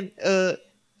I'm saying?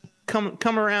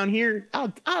 Come around here,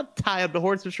 I'll tie up the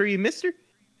horses for you, mister.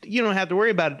 You don't have to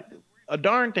worry about a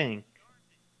darn thing.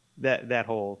 That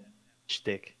whole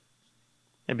shtick.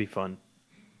 That'd be fun.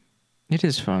 It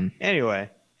is fun.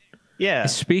 Anyway, yeah.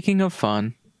 Speaking of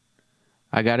fun,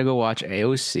 I gotta go watch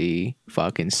AOC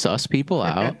fucking suss people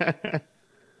out. All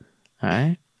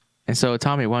right. And so,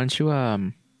 Tommy, why don't you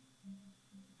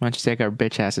take our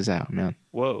bitch asses out, man?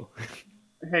 Whoa.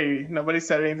 Hey, nobody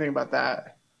said anything about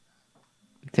that.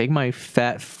 Take my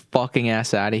fat fucking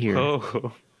ass out of here.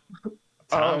 Oh.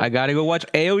 I gotta go watch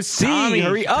AOC. Tommy,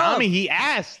 hurry up. Tommy, he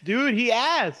asked, dude. He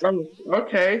asked. Oh,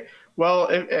 okay. Well,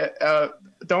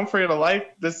 don't forget to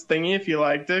like this thingy if you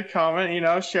liked it.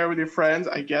 Comment, share with your friends,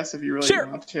 I guess, if you really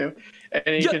want to.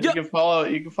 And you can follow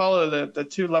the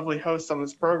two lovely hosts on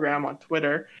this program on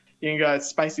Twitter. You can go at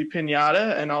Spicy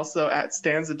Pinata and also at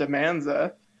Stanza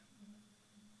Demanza.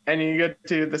 And you can go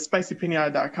to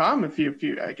thespicypinata.com if you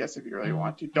really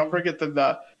want to. Don't forget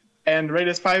and rate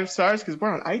us 5 stars because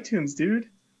we're on iTunes, dude.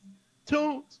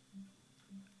 Tunes.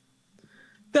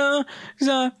 I'm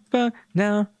gonna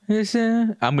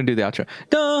do the outro.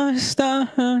 Oh,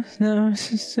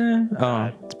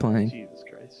 it's playing. Jesus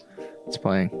Christ. It's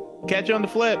playing. Catch you on the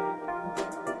flip.